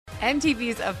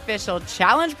MTV's official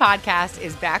Challenge podcast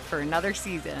is back for another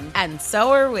season. And so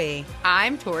are we.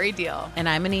 I'm Tori Deal. And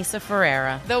I'm Anissa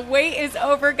Ferreira. The wait is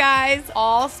over, guys.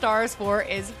 All Stars 4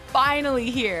 is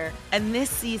finally here. And this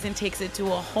season takes it to a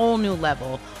whole new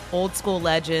level. Old school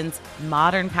legends,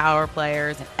 modern power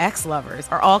players, and ex-lovers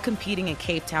are all competing in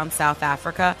Cape Town, South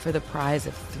Africa for the prize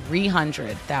of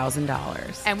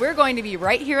 $300,000. And we're going to be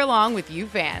right here along with you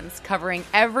fans, covering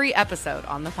every episode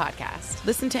on the podcast.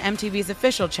 Listen to MTV's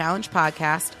official Challenge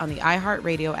podcast on the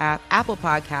iHeartRadio app, Apple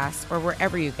Podcasts, or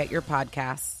wherever you get your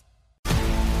podcasts.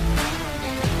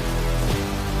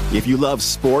 If you love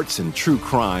sports and true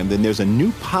crime, then there's a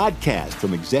new podcast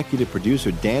from executive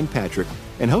producer Dan Patrick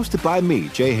and hosted by me,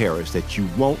 Jay Harris, that you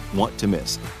won't want to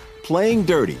miss. Playing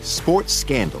Dirty: Sports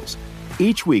Scandals.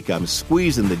 Each week, I'm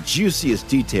squeezing the juiciest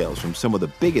details from some of the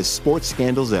biggest sports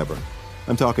scandals ever.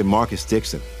 I'm talking Marcus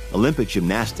Dixon, Olympic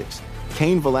gymnastics,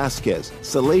 Cain Velasquez,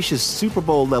 salacious Super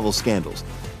Bowl-level scandals.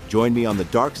 Join me on the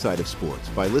dark side of sports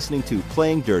by listening to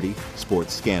Playing Dirty: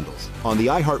 Sports Scandals on the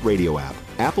iHeartRadio app,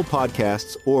 Apple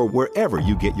Podcasts, or wherever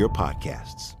you get your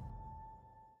podcasts.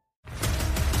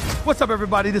 What's up,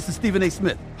 everybody? This is Stephen A.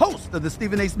 Smith, host of the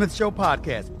Stephen A. Smith Show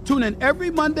podcast. Tune in every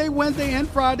Monday, Wednesday, and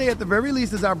Friday at the very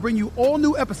least as I bring you all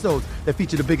new episodes that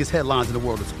feature the biggest headlines in the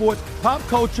world of sports, pop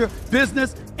culture,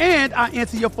 business, and I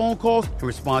answer your phone calls and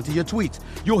respond to your tweets.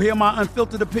 You'll hear my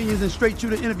unfiltered opinions and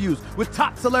straight-shooter interviews with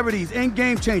top celebrities and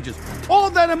game changers.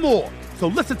 All that and more. So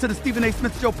listen to the Stephen A.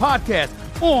 Smith Show podcast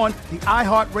on the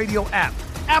iHeartRadio app,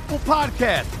 Apple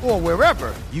Podcasts, or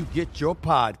wherever you get your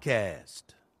podcast.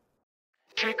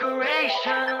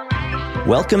 Trickeration.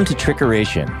 Welcome to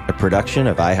Trickeration, a production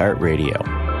of iHeartRadio.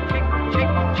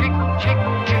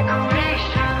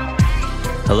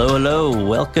 Hello.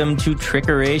 Welcome to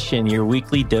Trickeration, your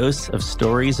weekly dose of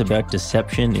stories about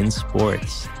deception in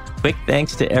sports. Quick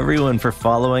thanks to everyone for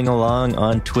following along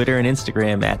on Twitter and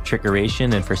Instagram at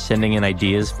Trickeration and for sending in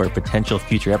ideas for potential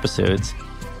future episodes.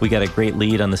 We got a great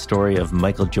lead on the story of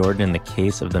Michael Jordan and the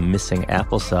case of the missing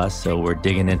applesauce, so we're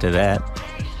digging into that.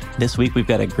 This week, we've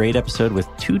got a great episode with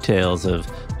two tales of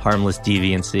harmless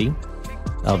deviancy.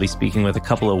 I'll be speaking with a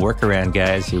couple of workaround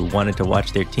guys who wanted to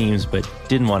watch their teams but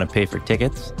didn't want to pay for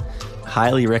tickets.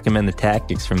 Highly recommend the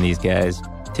tactics from these guys.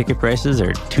 Ticket prices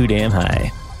are too damn high.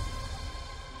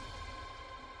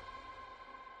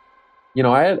 You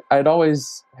know, I'd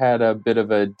always had a bit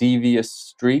of a devious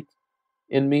streak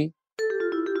in me.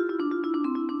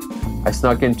 I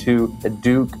snuck into a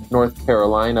Duke, North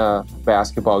Carolina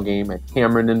basketball game at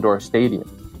Cameron Indoor Stadium.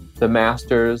 The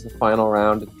Masters, the final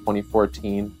round in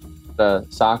 2014, the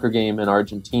soccer game in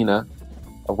Argentina,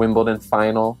 a Wimbledon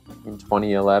final in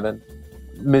 2011,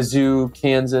 Mizzou,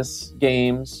 Kansas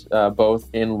games, both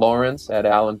in Lawrence at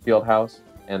Allen Fieldhouse,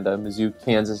 and a Mizzou,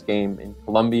 Kansas game in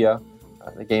Columbia,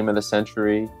 the game of the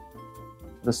century.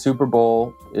 The Super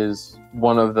Bowl is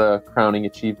one of the crowning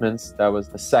achievements. That was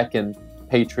the second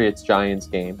Patriots-Giants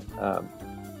game.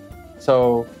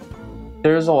 So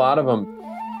there's a lot of them.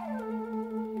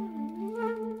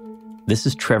 This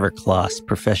is Trevor Kloss,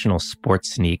 professional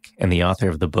sports sneak and the author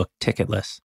of the book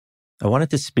Ticketless. I wanted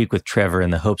to speak with Trevor in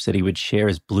the hopes that he would share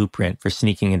his blueprint for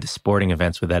sneaking into sporting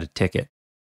events without a ticket.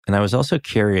 And I was also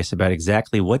curious about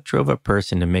exactly what drove a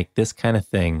person to make this kind of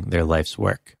thing their life's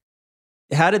work.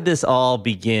 How did this all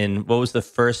begin? What was the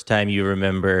first time you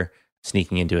remember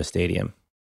sneaking into a stadium?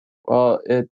 Well,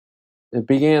 it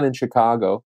began in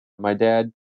Chicago. My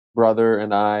dad, brother,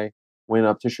 and I went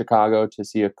up to Chicago to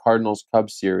see a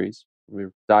Cardinals-Cubs series. We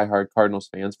were diehard Cardinals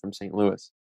fans from St.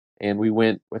 Louis. And we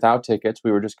went without tickets.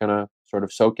 We were just going to sort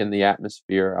of soak in the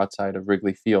atmosphere outside of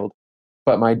Wrigley Field.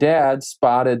 But my dad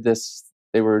spotted this.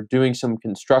 They were doing some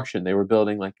construction. They were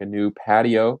building like a new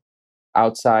patio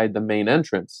outside the main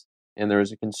entrance. And there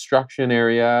was a construction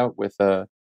area with a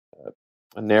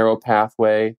narrow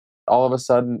pathway. All of a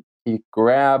sudden, he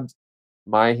grabbed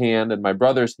my hand and my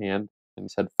brother's hand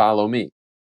and said, "Follow me,"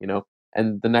 you know.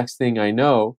 And the next thing I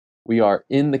know, we are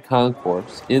in the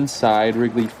concourse inside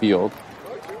Wrigley Field,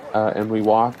 and we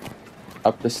walk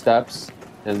up the steps,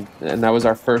 and that was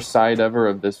our first sight ever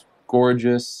of this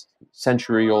gorgeous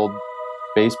century-old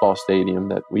baseball stadium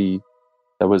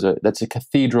that's a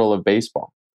cathedral of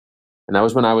baseball. And that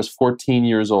was when I was 14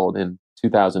 years old in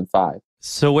 2005.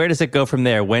 So where does it go from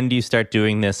there? When do you start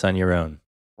doing this on your own?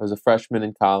 I was a freshman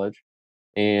in college,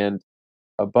 and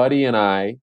a buddy and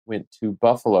I went to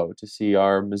Buffalo to see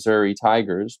our Missouri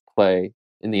Tigers play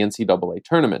in the NCAA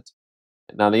tournament.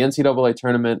 Now, the NCAA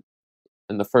tournament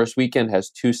in the first weekend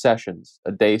has two sessions,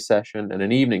 a day session and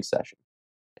an evening session.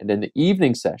 And in the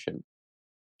evening session,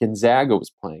 Gonzaga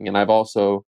was playing, and I've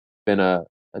also been a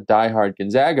diehard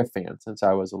Gonzaga fan since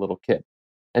I was a little kid.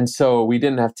 And so we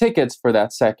didn't have tickets for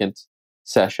that second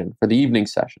session, for the evening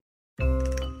session.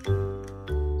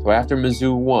 So after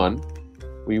Mizzou won,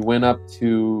 we went up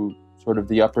to sort of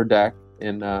the upper deck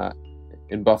in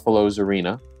Buffalo's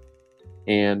arena,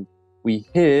 and we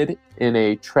hid in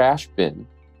a trash bin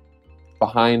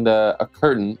behind a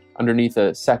curtain underneath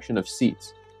a section of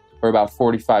seats for about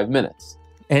 45 minutes.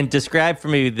 And describe for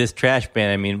me this trash bin.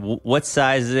 I mean, what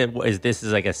size is it? Is this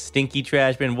like a stinky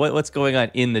trash bin? What's going on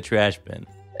in the trash bin?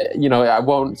 I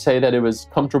won't say that it was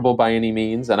comfortable by any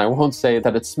means, and I won't say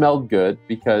that it smelled good,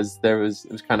 because it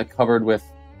was kind of covered with,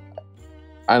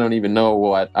 I don't even know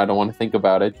what, I don't want to think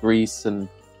about it, grease and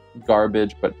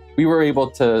garbage. But we were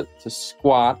able to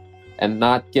squat and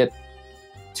not get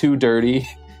too dirty,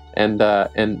 and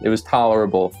it was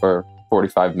tolerable for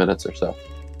 45 minutes or so.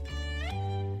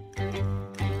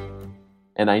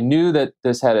 And I knew that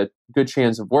this had a good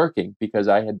chance of working because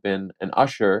I had been an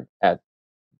usher at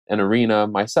an arena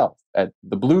myself, at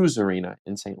the Blues Arena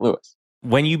in St. Louis.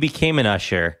 When you became an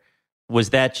usher, was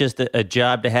that just a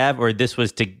job to have, or this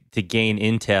was to gain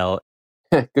intel?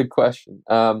 Good question.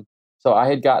 So I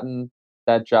had gotten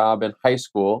that job in high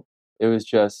school. It was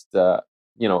just, a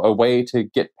way to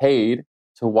get paid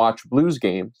to watch Blues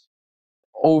games.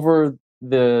 Over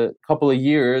the couple of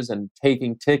years and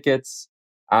taking tickets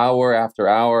hour after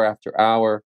hour after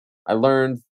hour, I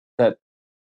learned that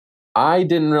I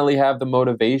didn't really have the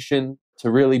motivation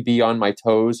to really be on my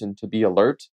toes and to be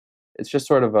alert. It's just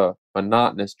sort of a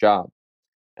monotonous job.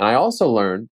 And I also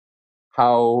learned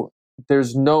how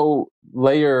there's no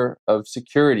layer of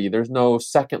security. There's no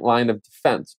second line of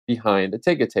defense behind a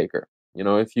ticket taker.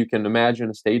 If you can imagine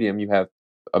a stadium, you have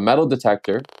a metal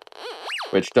detector,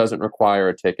 which doesn't require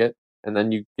a ticket. And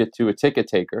then you get to a ticket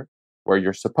taker, where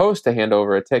you're supposed to hand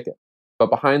over a ticket.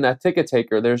 But behind that ticket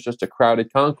taker, there's just a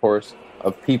crowded concourse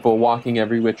of people walking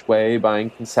every which way, buying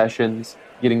concessions,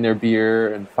 getting their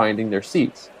beer, and finding their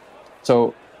seats.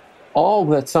 So all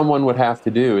that someone would have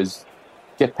to do is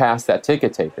get past that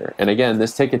ticket taker. And again,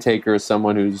 this ticket taker is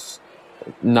someone who's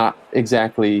not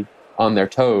exactly on their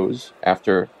toes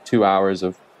after 2 hours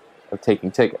of taking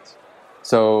tickets.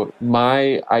 So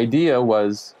my idea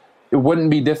was it wouldn't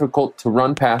be difficult to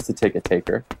run past the ticket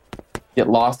taker, get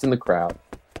lost in the crowd.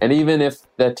 And even if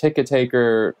the ticket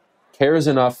taker cares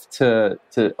enough to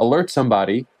alert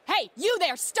somebody, hey, you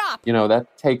there, stop!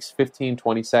 That takes 15,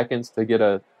 20 seconds to get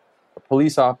a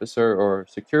police officer or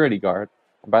security guard.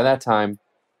 And by that time,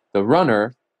 the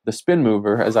runner, the spin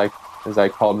mover, as I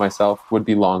called myself, would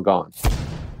be long gone.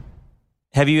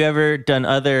 Have you ever done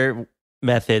other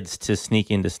methods to sneak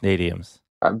into stadiums?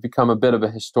 I've become a bit of a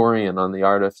historian on the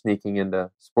art of sneaking into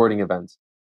sporting events.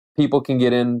 People can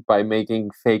get in by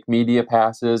making fake media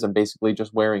passes and basically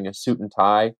just wearing a suit and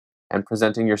tie and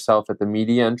presenting yourself at the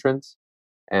media entrance.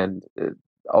 And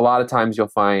a lot of times you'll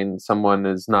find someone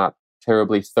is not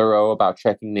terribly thorough about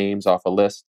checking names off a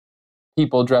list.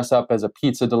 People dress up as a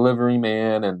pizza delivery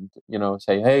man and,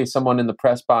 say, hey, someone in the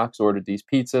press box ordered these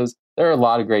pizzas. There are a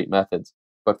lot of great methods.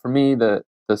 But for me, the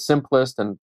simplest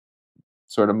and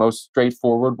sort of most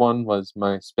straightforward one was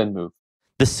my spin move.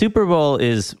 The Super Bowl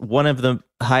is one of the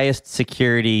highest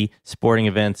security sporting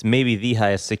events, maybe the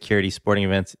highest security sporting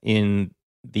events in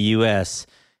the U.S.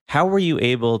 How were you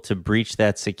able to breach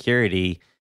that security?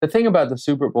 The thing about the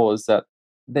Super Bowl is that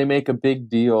they make a big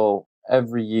deal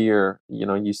every year.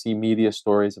 You see media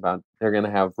stories about they're going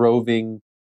to have roving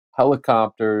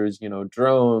helicopters,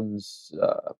 drones,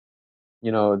 the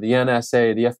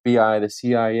NSA, the FBI, the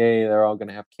CIA, they're all going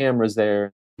to have cameras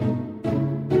there.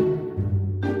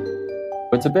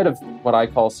 It's a bit of what I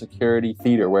call security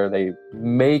theater, where they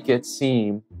make it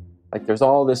seem like there's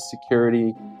all this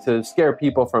security to scare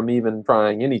people from even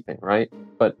trying anything, right?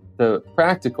 But the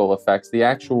practical effects, the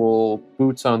actual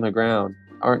boots on the ground,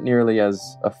 aren't nearly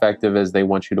as effective as they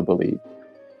want you to believe.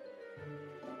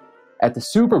 At the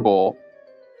Super Bowl,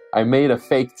 I made a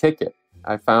fake ticket.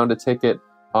 I found a ticket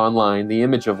online, the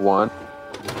image of one,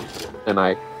 and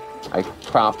I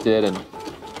cropped it and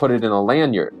put it in a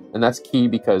lanyard. And that's key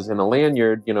because in a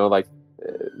lanyard,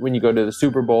 when you go to the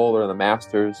Super Bowl or the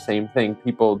Masters, same thing.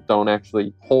 People don't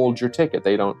actually hold your ticket.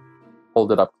 They don't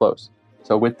hold it up close.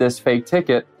 So with this fake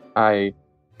ticket, I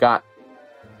got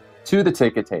to the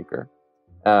ticket taker,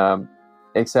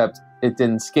 except it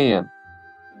didn't scan.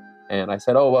 And I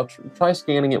said, oh, well, try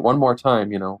scanning it one more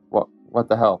time, what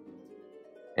the hell?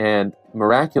 And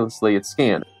miraculously, it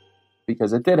scanned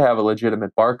because it did have a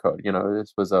legitimate barcode.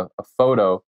 This was a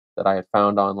photo that I had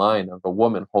found online of a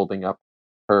woman holding up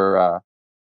her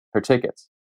tickets.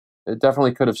 It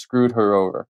definitely could have screwed her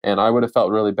over, and I would have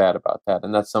felt really bad about that.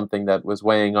 And that's something that was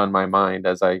weighing on my mind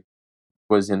as I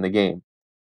was in the game.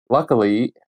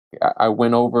 Luckily, I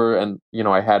went over and,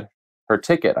 I had her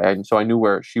ticket. So I knew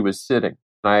where she was sitting.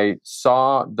 And I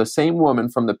saw the same woman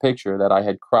from the picture that I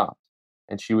had cropped.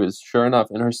 And she was, sure enough,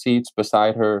 in her seats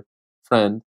beside her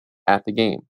friend at the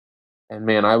game. And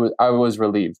man, I was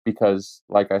relieved because,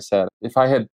 like I said, if I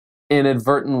had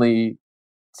inadvertently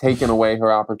taken away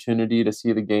her opportunity to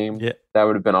see the game, that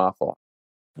would have been awful.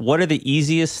 What are the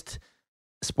easiest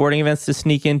sporting events to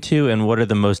sneak into, and what are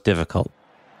the most difficult?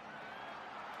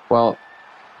 Well,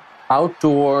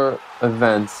 outdoor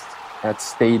events at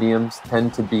stadiums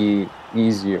tend to be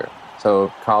easier.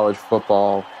 So college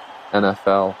football,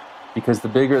 NFL, because the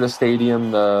bigger the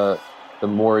stadium, the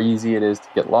more easy it is to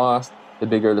get lost. The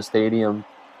bigger the stadium,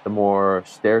 the more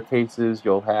staircases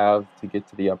you'll have to get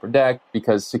to the upper deck,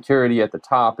 because security at the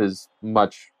top is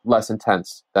much less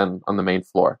intense than on the main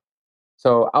floor.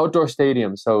 So outdoor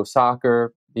stadiums, so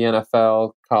soccer, the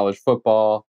NFL, college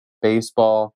football,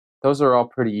 baseball, those are all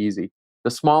pretty easy.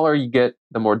 The smaller you get,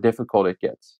 the more difficult it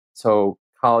gets. So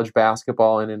college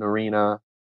basketball in an arena,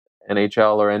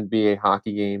 NHL or NBA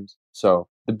hockey games. So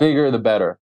the bigger, the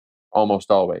better,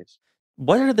 almost always.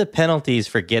 What are the penalties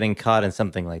for getting caught in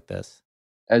something like this?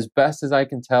 As best as I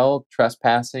can tell,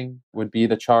 trespassing would be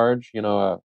the charge,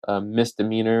 a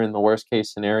misdemeanor in the worst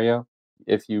case scenario.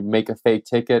 If you make a fake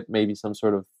ticket, maybe some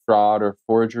sort of fraud or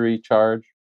forgery charge.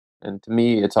 And to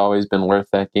me, it's always been worth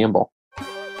that gamble.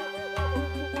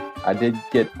 I did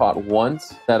get caught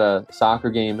once at a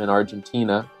soccer game in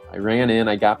Argentina. I ran in,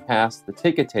 I got past the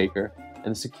ticket taker,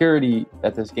 and the security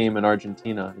at this game in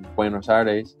Argentina, in Buenos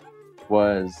Aires,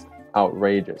 was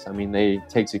outrageous. I mean, they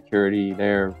take security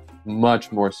there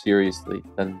much more seriously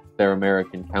than their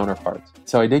American counterparts.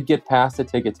 So I did get past the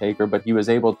ticket taker, but he was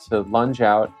able to lunge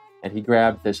out and he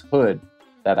grabbed this hood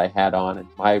that I had on, and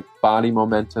my body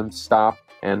momentum stopped,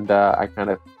 and I kind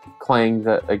of clanged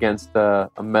against a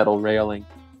metal railing,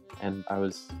 and I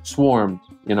was swarmed,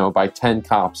 by 10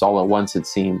 cops all at once, it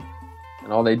seemed.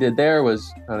 And all they did there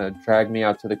was kind of drag me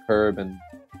out to the curb and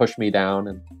push me down,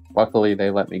 and luckily they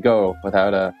let me go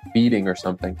without a beating or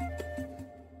something.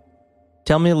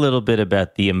 Tell me a little bit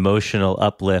about the emotional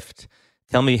uplift.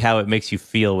 Tell me how it makes you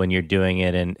feel when you're doing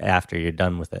it and after you're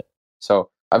done with it.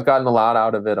 So I've gotten a lot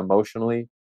out of it emotionally.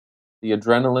 The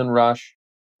adrenaline rush,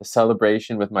 the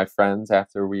celebration with my friends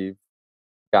after we've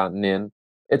gotten in.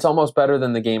 It's almost better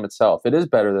than the game itself. It is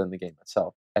better than the game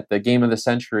itself. At the game of the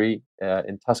century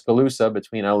in Tuscaloosa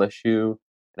between LSU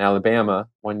and Alabama,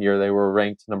 one year they were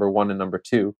ranked number 1 and number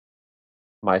 2.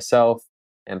 Myself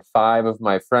and 5 of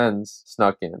my friends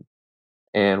snuck in.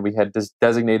 And we had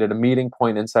designated a meeting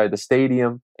point inside the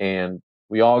stadium, and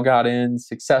we all got in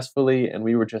successfully, and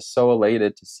we were just so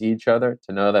elated to see each other,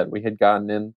 to know that we had gotten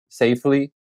in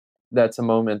safely. That's a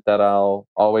moment that I'll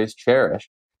always cherish.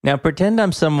 Now, pretend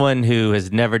I'm someone who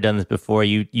has never done this before.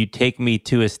 You take me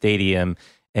to a stadium,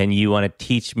 and you want to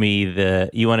teach me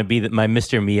you want to be my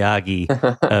Mr. Miyagi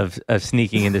of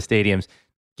sneaking into stadiums.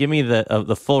 Give me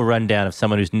the full rundown of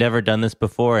someone who's never done this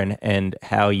before and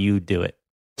how you do it.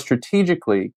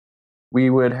 Strategically, we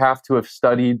would have to have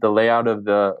studied the layout of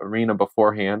the arena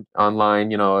beforehand online,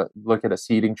 look at a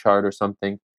seating chart or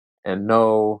something, and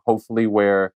know hopefully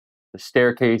where the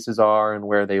staircases are and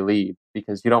where they lead,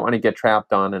 because you don't want to get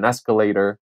trapped on an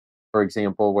escalator, for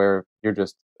example, where you're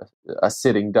just a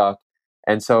sitting duck.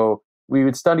 And so we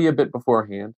would study a bit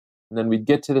beforehand, and then we'd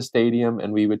get to the stadium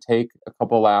and we would take a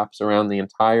couple laps around the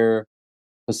entire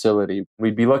facility.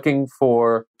 We'd be looking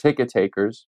for ticket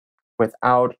takers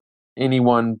without any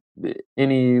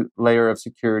layer of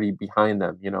security behind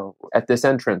them. At this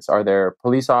entrance, are there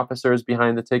police officers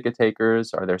behind the ticket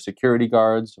takers? Are there security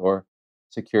guards or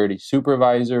security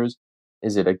supervisors?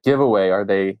 Is it a giveaway? Are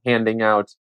they handing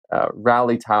out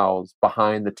rally towels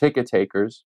behind the ticket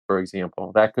takers, for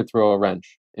example? That could throw a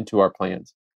wrench into our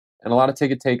plans. And a lot of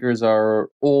ticket takers are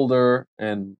older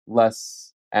and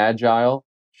less agile,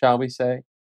 shall we say.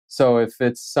 So if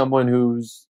it's someone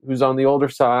who's on the older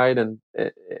side,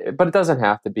 but it doesn't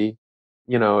have to be,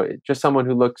 just someone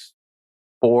who looks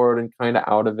bored and kind of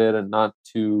out of it and not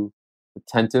too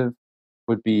attentive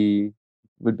would be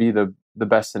the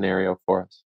best scenario for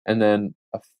us. And then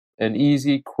an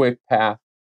easy, quick path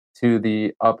to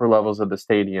the upper levels of the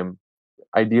stadium,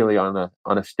 ideally on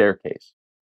a staircase.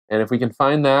 And if we can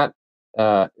find that,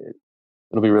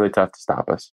 it'll be really tough to stop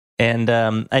us. And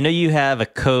I know you have a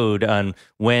code on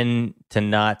when to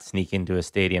not sneak into a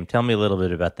stadium. Tell me a little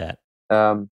bit about that.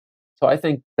 So I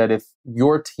think that if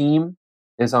your team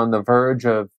is on the verge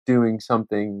of doing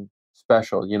something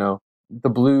special, the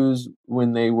Blues,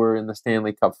 when they were in the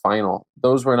Stanley Cup final,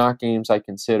 those were not games I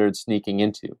considered sneaking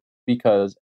into,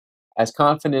 because as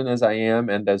confident as I am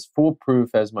and as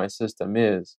foolproof as my system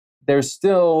is, there's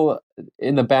still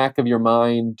in the back of your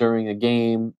mind during a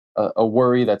game a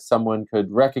worry that someone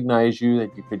could recognize you,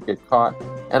 that you could get caught.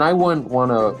 And I wouldn't want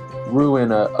to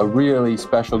ruin a really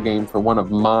special game for one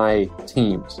of my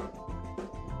teams.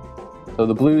 So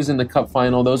the Blues in the Cup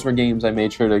final, those were games I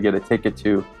made sure to get a ticket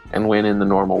to and win in the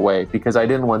normal way, because I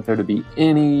didn't want there to be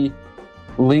any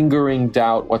lingering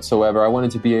doubt whatsoever. I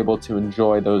wanted to be able to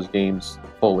enjoy those games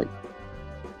fully.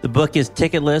 The book is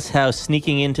Ticketless: How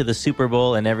Sneaking into the Super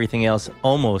Bowl and Everything Else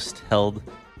Almost Held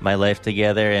My Life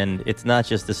Together. And it's not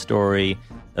just a story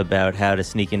about how to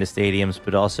sneak into stadiums,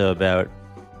 but also about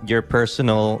your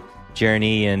personal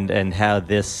journey and how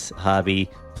this hobby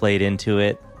played into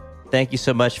it. Thank you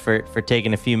so much for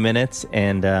taking a few minutes.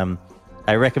 And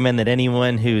I recommend that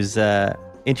anyone who's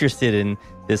interested in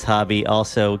this hobby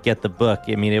also get the book.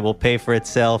 I mean, it will pay for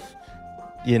itself,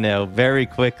 very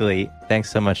quickly.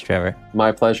 Thanks so much, Trevor.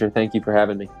 My pleasure. Thank you for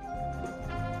having me.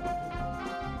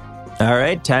 All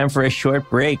right, time for a short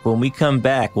break. When we come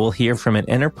back, we'll hear from an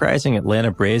enterprising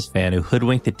Atlanta Braves fan who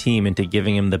hoodwinked the team into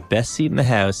giving him the best seat in the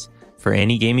house for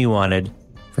any game he wanted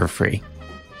for free.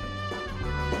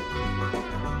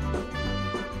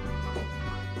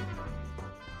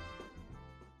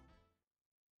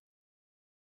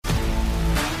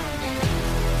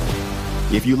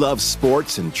 If you love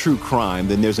sports and true crime,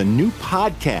 then there's a new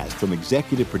podcast from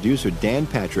executive producer Dan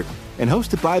Patrick and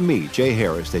hosted by me, Jay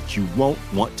Harris, that you won't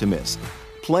want to miss.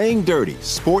 Playing Dirty: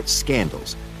 Sports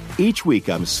Scandals. Each week,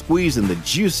 I'm squeezing the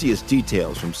juiciest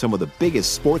details from some of the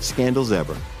biggest sports scandals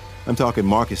ever. I'm talking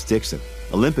Marcus Dixon,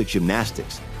 Olympic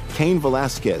gymnastics, Cain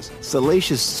Velasquez,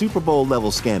 salacious Super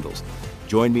Bowl-level scandals.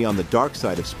 Join me on the dark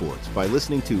side of sports by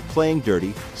listening to Playing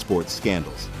Dirty: Sports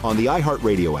Scandals on the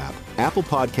iHeartRadio app, Apple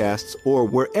Podcasts, or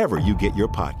wherever you get your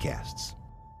podcasts.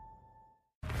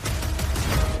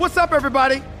 What's up,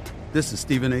 everybody? This is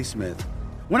Stephen A. Smith.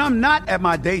 When I'm not at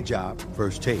my day job,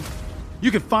 First Take,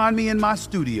 you can find me in my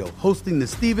studio hosting the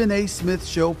Stephen A. Smith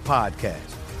Show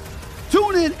podcast.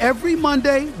 Tune in every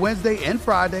Monday, Wednesday, and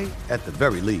Friday, at the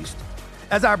very least,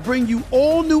 as I bring you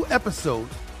all new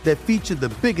episodes that feature the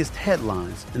biggest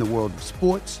headlines in the world of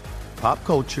sports, pop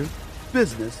culture,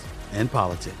 business, and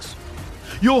politics.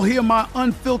 You'll hear my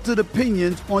unfiltered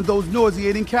opinions on those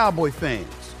nauseating Cowboy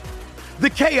fans, the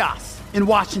chaos in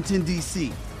Washington,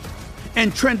 D.C.,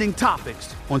 and trending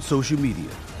topics on social media,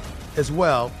 as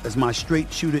well as my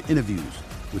straight shooter interviews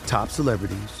with top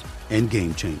celebrities and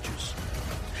game changers.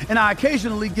 And I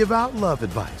occasionally give out love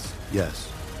advice.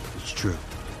 Yes, it's true.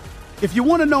 If you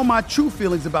want to know my true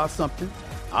feelings about something,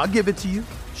 I'll give it to you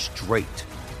straight.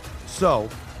 So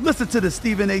listen to the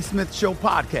Stephen A. Smith Show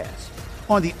podcast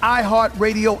on the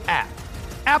iHeartRadio app,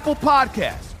 Apple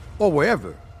Podcasts, or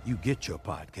wherever you get your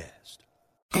podcast.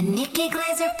 The Nikki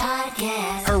Glazer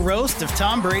Podcast. Her roast of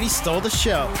Tom Brady stole the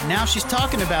show. Now she's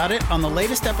talking about it on the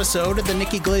latest episode of the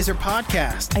Nikki Glazer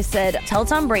Podcast. I said, tell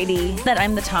Tom Brady that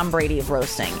I'm the Tom Brady of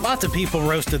roasting. Lots of people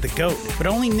roasted the GOAT, but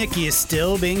only Nikki is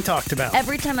still being talked about.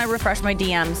 Every time I refresh my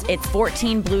DMs, it's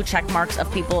 14 blue check marks of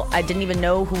people I didn't even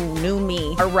know who knew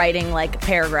me are writing like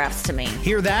paragraphs to me.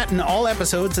 Hear that in all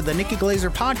episodes of the Nikki Glazer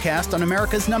Podcast on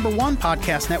America's #1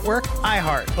 podcast network,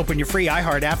 iHeart. Open your free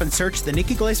iHeart app and search the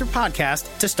Nikki Glazer Podcast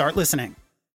to start listening.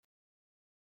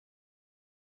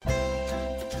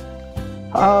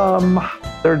 There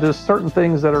are just certain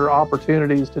things that are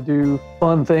opportunities to do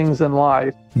fun things in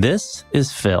life. This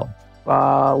is Phil.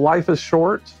 Life is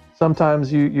short.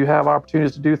 Sometimes you have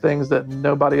opportunities to do things that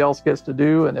nobody else gets to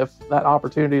do, and if that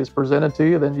opportunity is presented to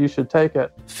you, then you should take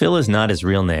it. Phil is not his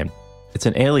real name. It's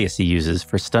an alias he uses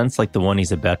for stunts like the one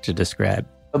he's about to describe.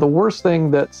 The worst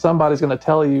thing that somebody's going to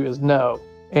tell you is no.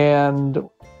 And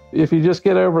if you just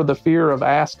get over the fear of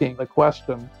asking the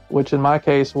question, which in my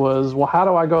case was, well, how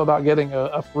do I go about getting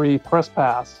a free press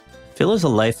pass? Phil is a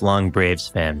lifelong Braves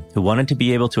fan who wanted to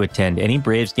be able to attend any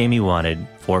Braves game he wanted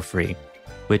for free,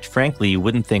 which frankly you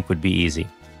wouldn't think would be easy.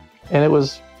 And it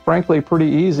was frankly pretty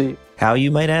easy. How,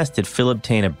 you might ask, did Phil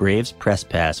obtain a Braves press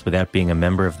pass without being a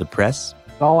member of the press?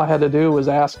 All I had to do was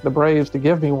ask the Braves to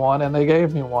give me one, and they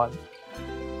gave me one.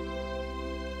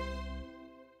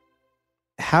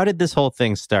 How did this whole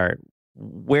thing start?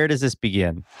 Where does this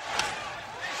begin?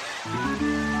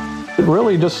 It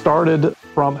really just started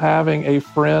from having a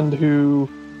friend who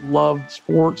loved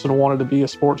sports and wanted to be a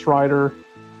sports writer,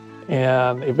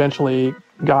 and eventually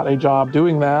got a job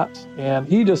doing that. And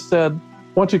he just said,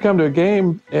 why don't you come to a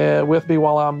game with me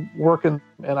while I'm working?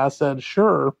 And I said,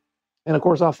 sure. And of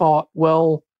course I thought,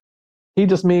 well, he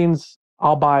just means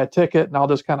I'll buy a ticket and I'll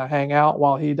just kind of hang out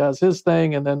while he does his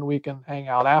thing, and then we can hang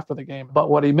out after the game.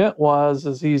 But what he meant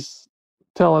is he's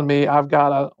telling me I've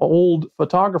got an old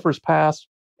photographer's pass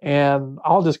and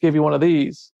I'll just give you one of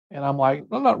these. And I'm like,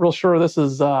 I'm not real sure this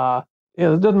is,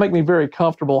 it doesn't make me very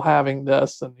comfortable having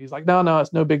this. And he's like, no,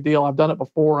 it's no big deal. I've done it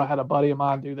before. I had a buddy of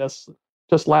mine do this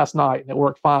just last night and it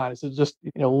worked fine. He said, just,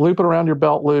 loop it around your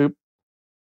belt loop,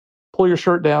 pull your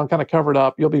shirt down, kind of cover it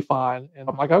up. You'll be fine. And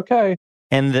I'm like, okay.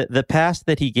 And the pass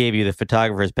that he gave you, the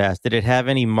photographer's pass, did it have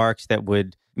any marks that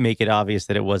would make it obvious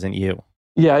that it wasn't you?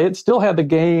 Yeah, it still had the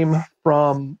game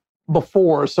from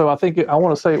before. So I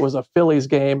want to say it was a Phillies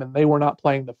game and they were not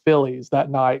playing the Phillies that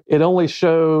night. It only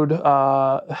showed,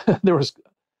 there was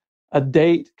a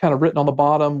date kind of written on the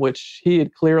bottom, which he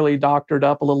had clearly doctored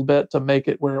up a little bit to make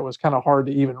it where it was kind of hard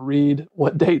to even read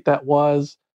what date that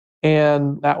was.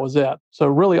 And that was it. So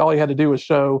really all he had to do was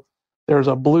show there's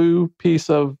a blue piece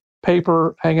of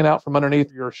paper hanging out from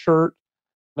underneath your shirt.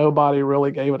 Nobody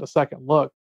really gave it a second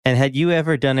look. And had you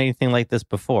ever done anything like this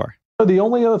before? The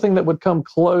only other thing that would come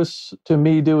close to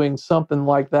me doing something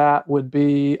like that would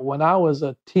be when I was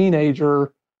a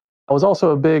teenager. I was also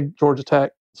a big Georgia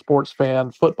Tech sports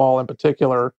fan, football in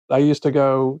particular. I used to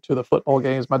go to the football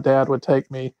games. My dad would take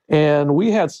me. And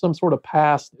we had some sort of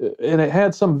pass, and it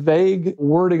had some vague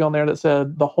wording on there that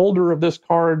said, the holder of this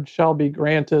card shall be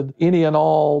granted any and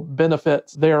all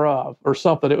benefits thereof, or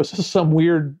something. It was just some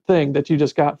weird thing that you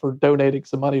just got for donating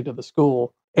some money to the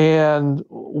school. And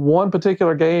one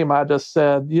particular game, I just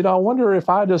said, I wonder if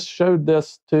I just showed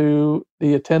this to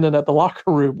the attendant at the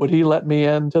locker room, would he let me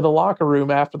into the locker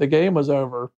room after the game was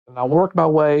over? And I worked my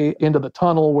way into the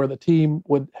tunnel where the team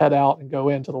would head out and go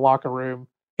into the locker room.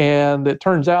 And it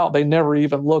turns out they never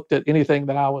even looked at anything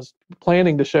that I was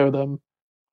planning to show them.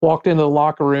 Walked into the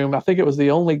locker room. I think it was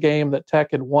the only game that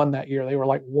Tech had won that year. They were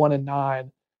like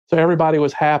 1-9. So everybody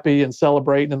was happy and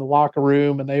celebrating in the locker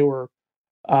room, and they were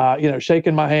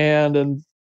shaking my hand and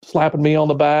slapping me on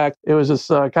the back. It was just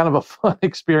kind of a fun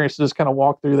experience to just kind of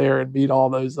walk through there and meet all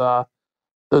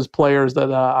those players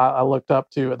that I looked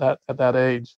up to at that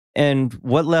age. And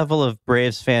what level of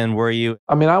Braves fan were you?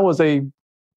 I mean, I was a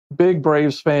big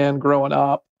Braves fan growing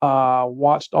up.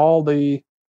 Watched all the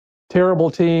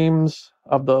terrible teams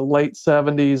of the late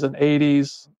 70s and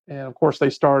 80s. And of course,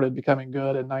 they started becoming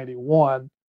good in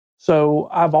 91. So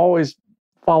I've always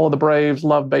followed the Braves,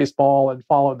 loved baseball, and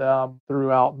followed them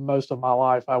throughout most of my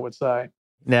life, I would say.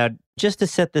 Now, just to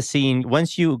set the scene,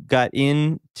 once you got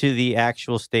into the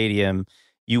actual stadium,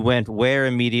 you went where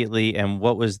immediately, and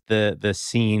what was the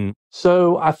scene?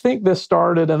 So I think this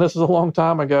started, and this is a long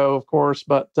time ago, of course,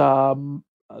 but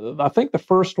I think the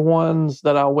first ones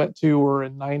that I went to were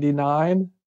in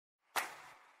 99.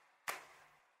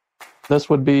 This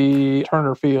would be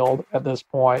Turner Field at this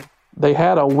point. They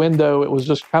had a window. It was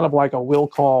just kind of like a will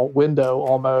call window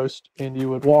almost. And you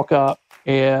would walk up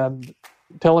and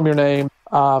tell them your name.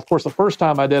 Of course, the first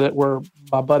time I did it, where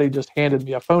my buddy just handed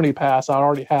me a phony pass, I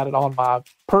already had it on my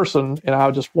person, and I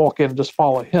would just walk in and just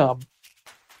follow him.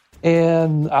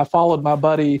 And I followed my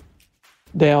buddy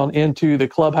down into the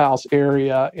clubhouse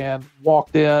area and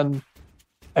walked in.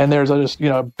 And there's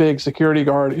a big security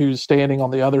guard who's standing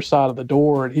on the other side of the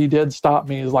door. And he did stop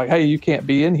me. He's like, "Hey, you can't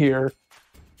be in here."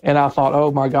 And I thought,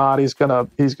 oh my God, he's gonna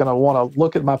want to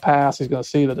look at my pass. He's gonna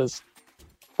see that it's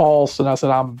false. And I said,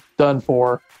 I'm done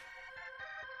for.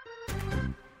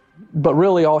 But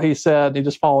really all he said, he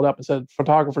just followed up and said,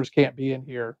 photographers can't be in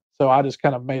here. So I just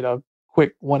kind of made a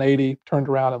quick 180, turned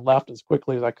around and left as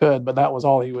quickly as I could. But that was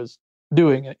all he was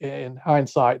doing in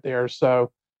hindsight there.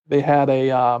 So they had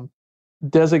a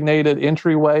designated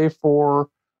entryway for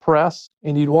press,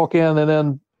 and you'd walk in, and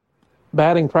then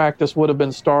batting practice would have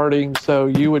been starting, so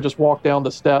you would just walk down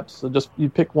the steps and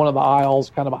you'd pick one of the aisles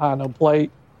kind of behind home plate.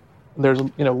 And there's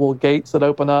little gates that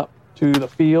open up to the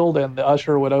field, and the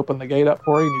usher would open the gate up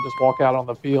for you, and you just walk out on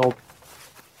the field.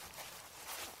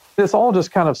 It's all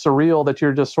just kind of surreal that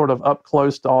you're just sort of up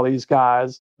close to all these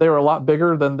guys. They were a lot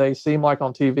bigger than they seem like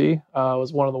on TV.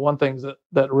 Was one of the one things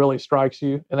that really strikes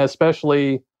you, and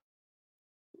especially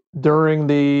during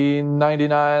the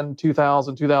 99,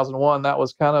 2000, 2001, that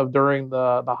was kind of during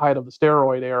the height of the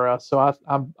steroid era. So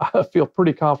I feel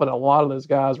pretty confident a lot of those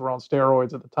guys were on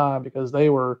steroids at the time because they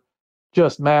were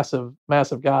just massive,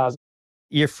 massive guys.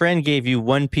 Your friend gave you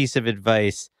one piece of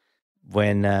advice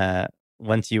when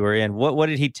once you were in. What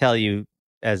did he tell you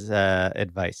as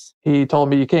advice? He told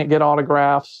me you can't get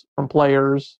autographs from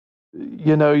players.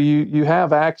 You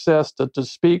have access to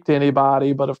speak to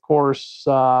anybody, but of course,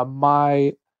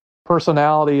 my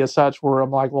personality is such where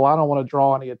I'm like, well, I don't want to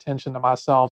draw any attention to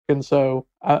myself. And so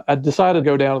I decided to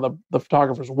go down to the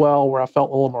photographer's well where I felt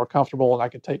a little more comfortable and I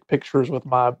could take pictures with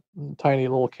my tiny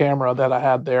little camera that I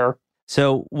had there.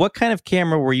 So what kind of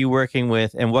camera were you working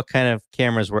with, and what kind of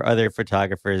cameras were other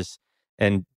photographers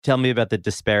And tell me about the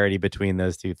disparity between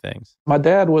those two things. My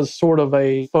dad was sort of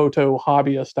a photo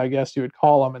hobbyist, I guess you would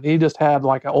call him. And he just had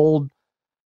like an old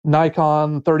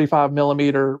Nikon 35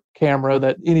 millimeter camera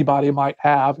that anybody might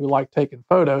have who liked taking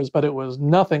photos, but it was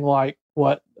nothing like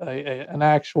what an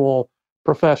actual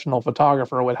professional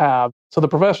photographer would have. So the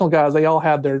professional guys, they all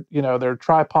had their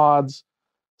tripods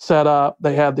set up.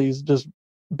 They had these just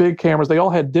big cameras. They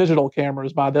all had digital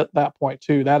cameras by that point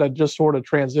too. That had just sort of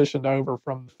transitioned over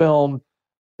from film.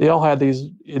 They all had these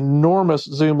enormous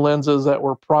zoom lenses that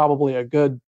were probably a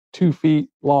good 2 feet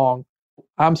long.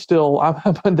 I'm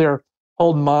in there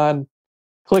holding mine,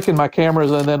 clicking my cameras,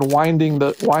 and then winding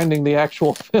the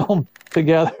actual film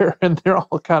together. And they're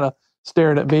all kind of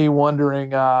staring at me,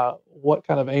 wondering what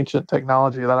kind of ancient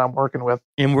technology that I'm working with.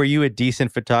 And were you a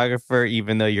decent photographer,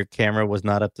 even though your camera was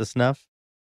not up to snuff?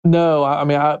 No, I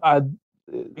mean, I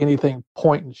anything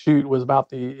point and shoot was about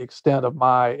the extent of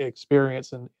my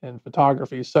experience in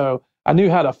photography. So I knew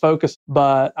how to focus,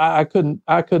 but I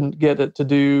couldn't get it to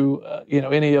do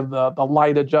any of the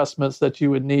light adjustments that you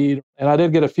would need. And I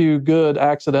did get a few good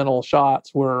accidental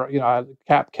shots where I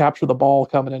capture the ball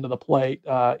coming into the plate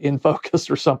in focus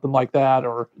or something like that,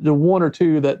 or the one or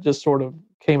two that just sort of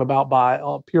came about by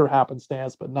pure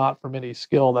happenstance, but not from any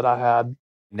skill that I had.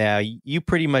 Now, you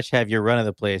pretty much have your run of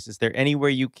the place. Is there anywhere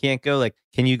you can't go? Like,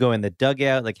 can you go in the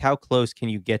dugout? Like, how close can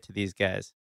you get to these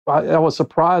guys? I was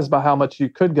surprised by how much you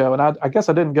could go. And I guess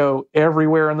I didn't go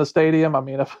everywhere in the stadium. I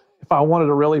mean, if I wanted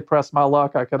to really press my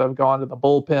luck, I could have gone to the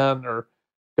bullpen or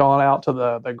gone out to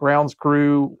the grounds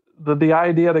crew. The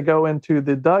idea to go into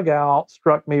the dugout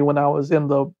struck me when I was in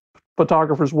the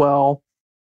photographer's well.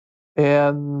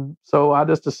 And so I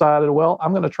just decided, well,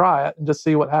 I'm going to try it and just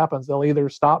see what happens. They'll either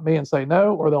stop me and say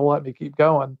no, or they'll let me keep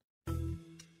going.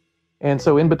 And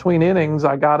so in between innings,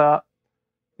 I got up,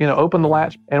 opened the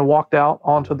latch and walked out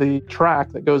onto the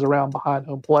track that goes around behind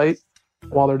home plate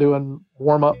while they're doing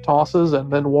warm-up tosses, and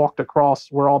then walked across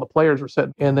where all the players were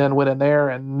sitting, and then went in there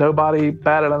and nobody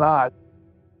batted an eye.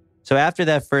 So after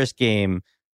that first game,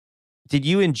 did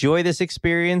you enjoy this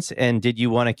experience, and did you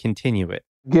want to continue it?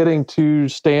 Getting to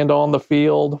stand on the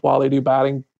field while they do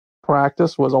batting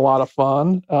practice was a lot of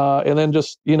fun. And then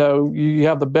just, you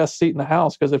have the best seat in the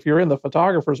house, because if you're in the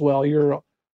photographer's well, you're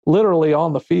literally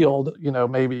on the field,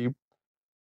 maybe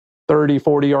 30,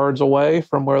 40 yards away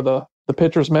from where the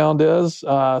pitcher's mound is.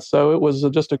 So it was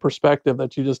just a perspective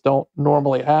that you just don't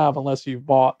normally have unless you've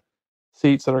bought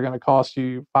seats that are going to cost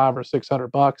you $500 or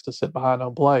 $600 to sit behind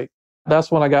home plate.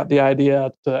 That's when I got the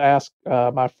idea to ask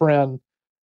my friend,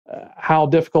 how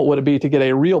difficult would it be to get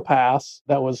a real pass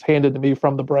that was handed to me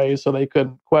from the Braves so they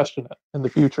couldn't question it in the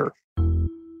future.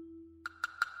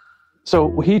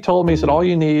 So he told me, he said, all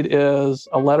you need is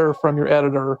a letter from your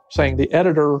editor saying the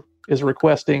editor is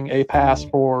requesting a pass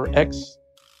for X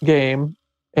game.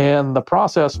 And the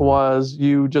process was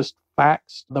you just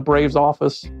faxed the Braves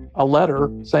office a letter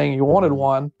saying you wanted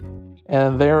one,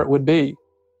 and there it would be.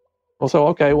 Well, so,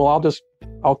 okay, well,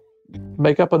 I'll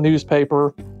make up a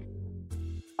newspaper.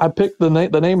 I picked the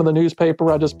name of the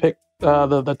newspaper. I just picked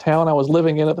the town I was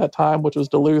living in at that time, which was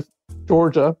Duluth,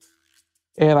 Georgia.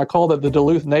 And I called it the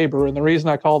Duluth Neighbor. And the reason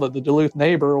I called it the Duluth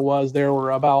Neighbor was there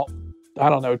were about,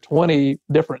 20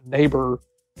 different neighbor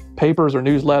papers or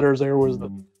newsletters. There was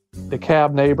the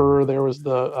Cab Neighbor. There was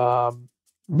the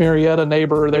Marietta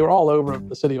Neighbor. They were all over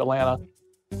the city of Atlanta.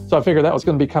 So I figured that was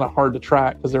going to be kind of hard to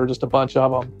track because there were just a bunch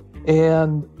of them.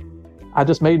 And I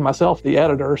just made myself the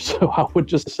editor, so I would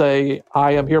just say,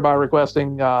 I am hereby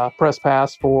requesting press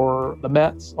pass for the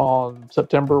Mets on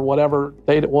September, whatever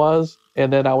date it was,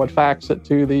 and then I would fax it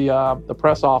to the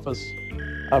press office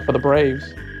for the Braves,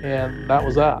 and that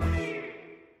was that.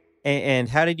 And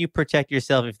how did you protect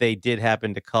yourself if they did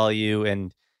happen to call you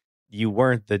and you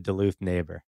weren't the Duluth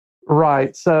Neighbor?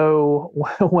 Right, so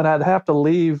when I'd have to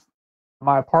leave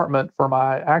my apartment for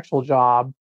my actual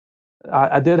job,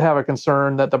 I did have a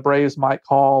concern that the Braves might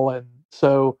call, and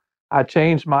so I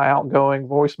changed my outgoing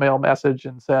voicemail message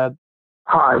and said,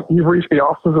 "Hi, you've reached the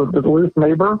offices of the Duluth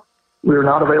Neighbor. We are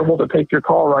not available to take your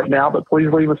call right now, but please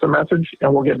leave us a message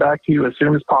and we'll get back to you as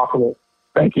soon as possible.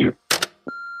 Thank you."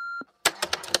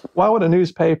 Why would a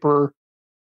newspaper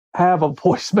have a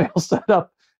voicemail set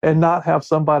up and not have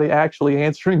somebody actually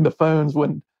answering the phones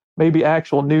when maybe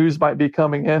actual news might be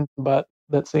coming in? But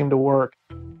that seemed to work.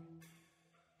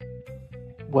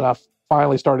 When I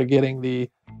finally started getting the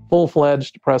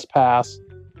full-fledged press pass,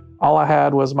 all I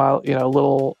had was my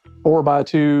little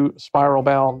 4x2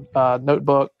 spiral-bound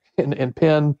notebook and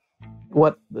pen.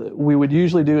 What we would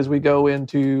usually do is we go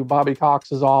into Bobby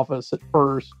Cox's office at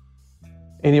first,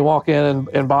 and you walk in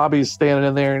and Bobby's standing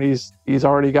in there, and he's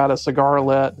already got a cigar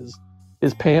lit.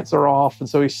 his pants are off. And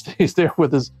so he's there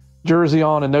with his jersey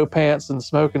on and no pants and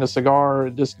smoking a cigar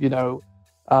and just,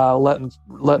 letting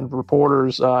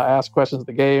reporters ask questions of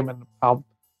the game. And I'll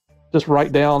just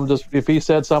write down, if he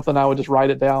said something, I would just write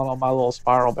it down on my little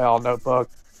spiral bound notebook.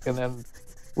 And then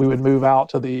we would move out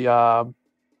to the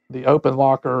open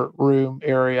locker room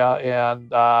area,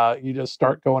 and you just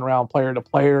start going around player to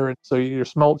player. And so your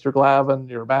Smoltz, your Glavine,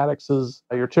 your Maddoxes,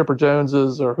 your Chipper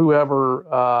Joneses, or whoever,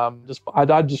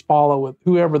 I'd just follow with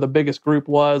whoever the biggest group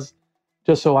was,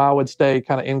 just so I would stay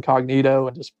kind of incognito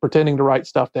and just pretending to write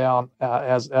stuff down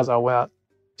as I went.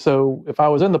 So if I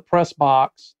was in the press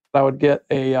box, I would get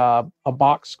a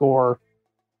box score,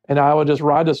 and I would just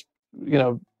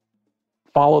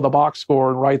follow the box score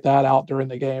and write that out during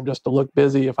the game just to look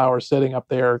busy if I were sitting up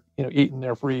there, eating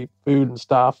their free food and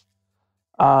stuff.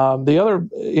 The other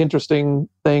interesting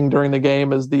thing during the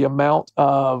game is the amount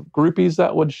of groupies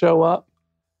that would show up,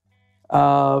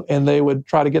 and they would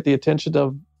try to get the attention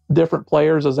of different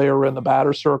players as they were in the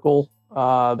batter circle.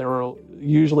 There were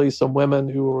usually some women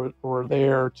who were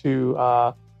there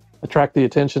to attract the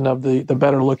attention of the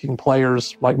better looking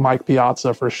players, like Mike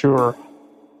Piazza for sure.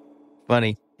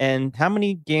 Funny. And how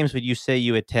many games would you say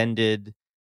you attended?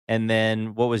 And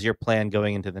then what was your plan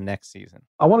going into the next season?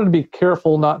 I wanted to be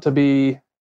careful not to be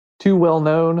too well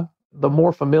known. The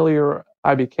more familiar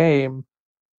I became,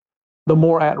 the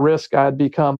more at risk I'd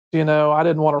become. I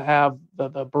didn't want to have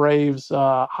the Braves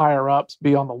higher ups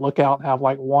be on the lookout and have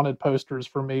like wanted posters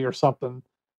for me or something.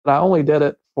 But I only did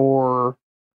it for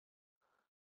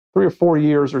 3 or 4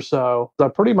 years or so. I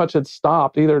pretty much had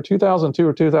stopped either 2002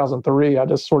 or 2003. I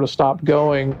just sort of stopped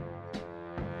going.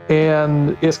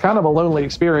 And it's kind of a lonely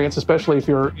experience, especially if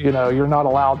you're not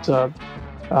allowed to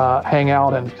hang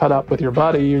out and cut up with your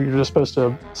buddy. You're just supposed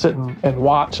to sit and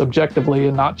watch objectively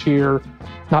and not cheer,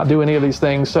 not do any of these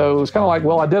things. So it's kind of like,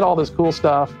 well, I did all this cool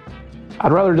stuff.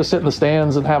 I'd rather just sit in the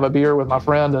stands and have a beer with my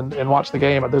friend and watch the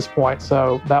game at this point.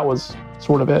 So that was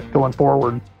sort of it going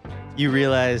forward. You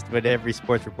realized what every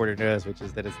sports reporter knows, which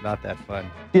is that it's not that fun.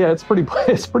 Yeah, it's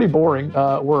pretty boring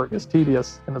work. It's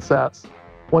tedious in a sense.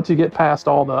 Once you get past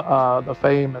all the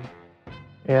fame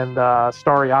and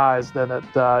starry eyes, then it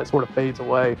sort of fades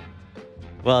away.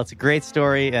 Well, it's a great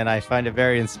story, and I find it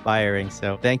very inspiring.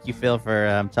 So thank you, Phil,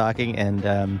 for talking,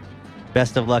 and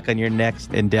best of luck on your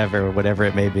next endeavor, whatever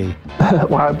it may be.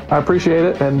 Well, I appreciate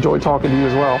it and enjoy talking to you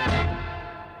as well.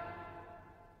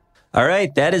 All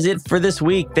right, that is it for this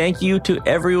week. Thank you to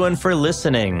everyone for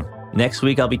listening. Next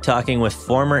week, I'll be talking with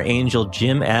former Angel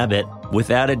Jim Abbott,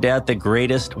 without a doubt the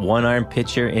greatest one-arm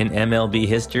pitcher in MLB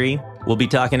history. We'll be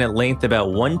talking at length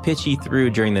about one pitch he threw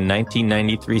during the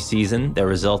 1993 season that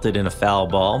resulted in a foul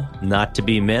ball, not to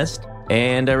be missed.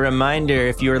 And a reminder,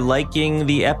 if you're liking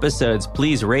the episodes,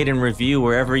 please rate and review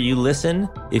wherever you listen.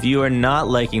 If you are not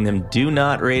liking them, do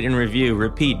not rate and review.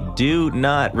 Repeat, do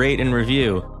not rate and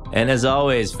review. And as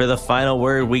always, for the final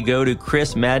word, we go to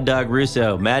Chris Mad Dog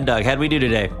Russo. Mad Dog, how'd we do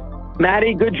today?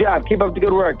 Maddie, good job. Keep up the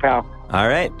good work, pal. All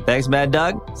right. Thanks, Mad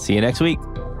Dog. See you next week.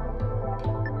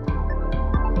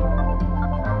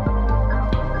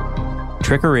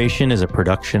 Trickeration is a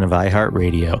production of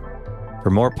iHeartRadio. For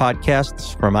more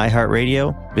podcasts from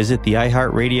iHeartRadio, visit the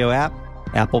iHeartRadio app,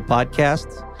 Apple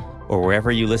Podcasts, or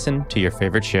wherever you listen to your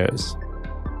favorite shows.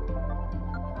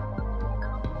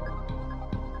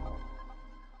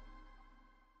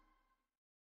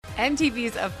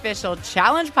 MTV's official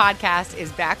Challenge podcast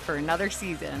is back for another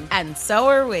season. And so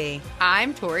are we.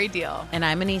 I'm Tori Deal. And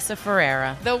I'm Anissa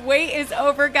Ferreira. The wait is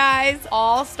over, guys.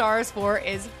 All Stars 4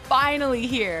 is finally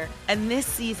here. And this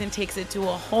season takes it to a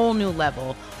whole new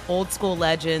level. Old school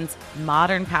legends,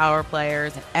 modern power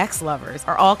players, and ex-lovers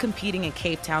are all competing in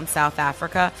Cape Town, South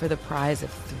Africa for the prize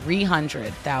of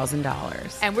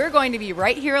 $300,000. And we're going to be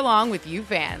right here along with you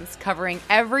fans, covering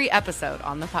every episode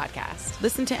on the podcast.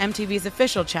 Listen to MTV's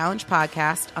official Challenge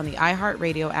podcast on the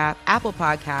iHeartRadio app, Apple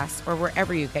Podcasts, or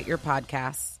wherever you get your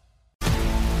podcasts.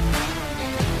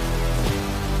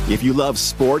 If you love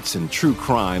sports and true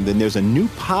crime, then there's a new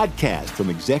podcast from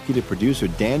executive producer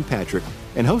Dan Patrick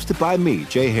and hosted by me,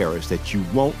 Jay Harris, that you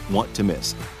won't want to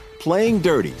miss. Playing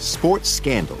Dirty: Sports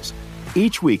Scandals.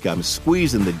 Each week, I'm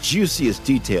squeezing the juiciest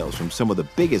details from some of the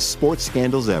biggest sports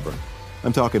scandals ever.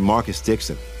 I'm talking Marcus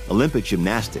Dixon, Olympic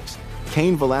gymnastics,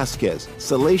 Cain Velasquez,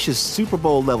 salacious Super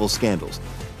Bowl-level scandals.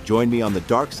 Join me on the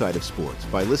dark side of sports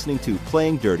by listening to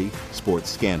Playing Dirty: Sports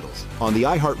Scandals on the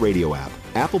iHeartRadio app,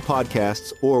 Apple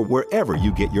Podcasts, or wherever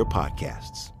you get your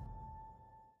podcasts.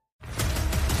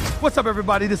 What's up,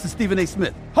 everybody? This is Stephen A.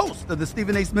 Smith, host host of the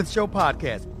Stephen A. Smith Show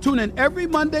podcast. Tune in every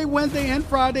Monday, Wednesday, and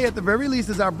Friday at the very least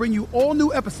as I bring you all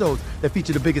new episodes that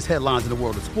feature the biggest headlines in the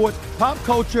world of sports, pop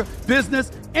culture,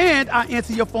 business, and I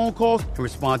answer your phone calls and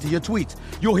respond to your tweets.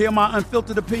 You'll hear my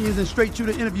unfiltered opinions and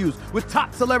straight-shooter interviews with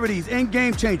top celebrities and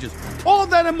game changers. All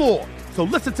that and more. So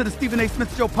listen to the Stephen A.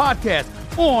 Smith Show podcast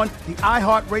on the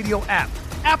iHeartRadio app,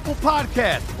 Apple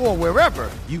Podcast, or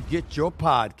wherever you get your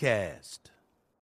podcast.